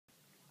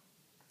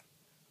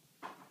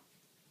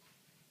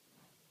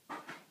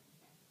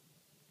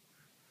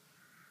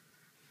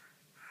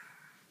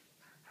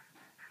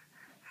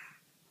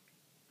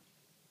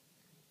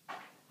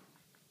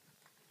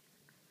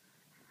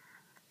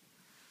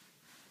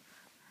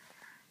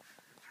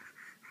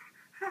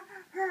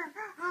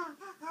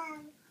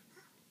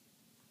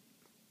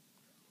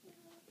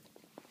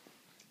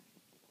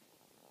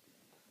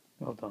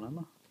Well done,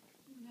 Emma.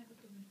 Never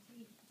done my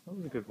teeth. That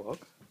was a good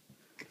walk.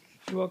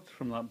 She walked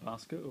from that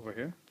basket over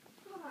here.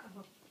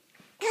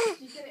 Did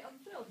you get it on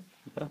film?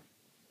 Yeah.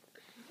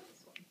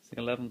 This one. It's the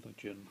 11th of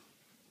June.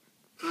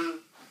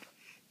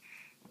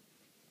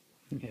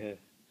 Yeah.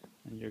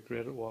 And you're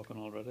great at walking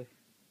already.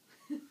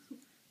 Yeah.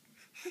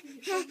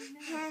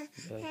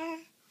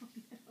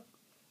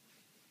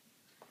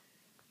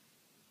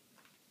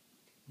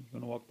 You're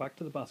going to walk back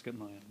to the basket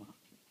now, Emma.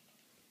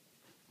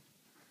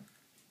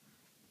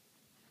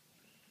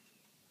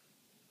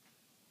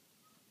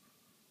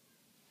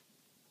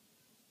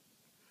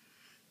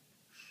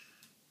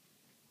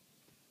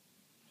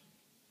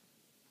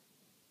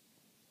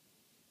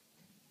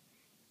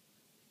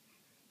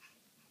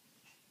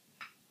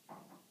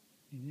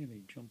 You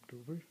nearly jumped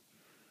over.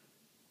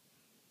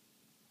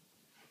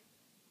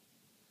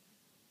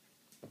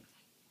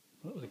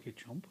 That was a good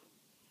jump.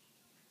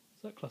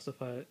 Does that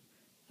classify?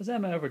 Has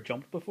Emma ever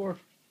jumped before?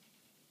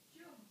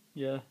 Jump.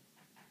 Yeah.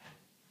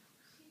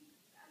 I've seen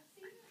her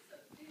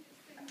sort of do this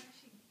thing where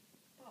she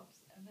bobs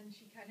and then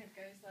she kind of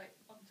goes like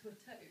onto her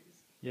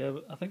toes. Yeah,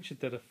 but I think she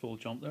did a full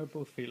jump there.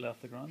 Both feet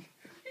left the ground.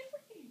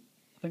 Really?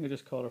 I think I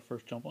just caught her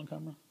first jump on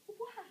camera.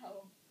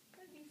 Wow.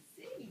 Let me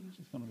see.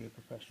 She's going to be a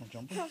professional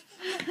jumper.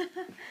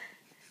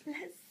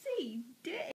 Let's see.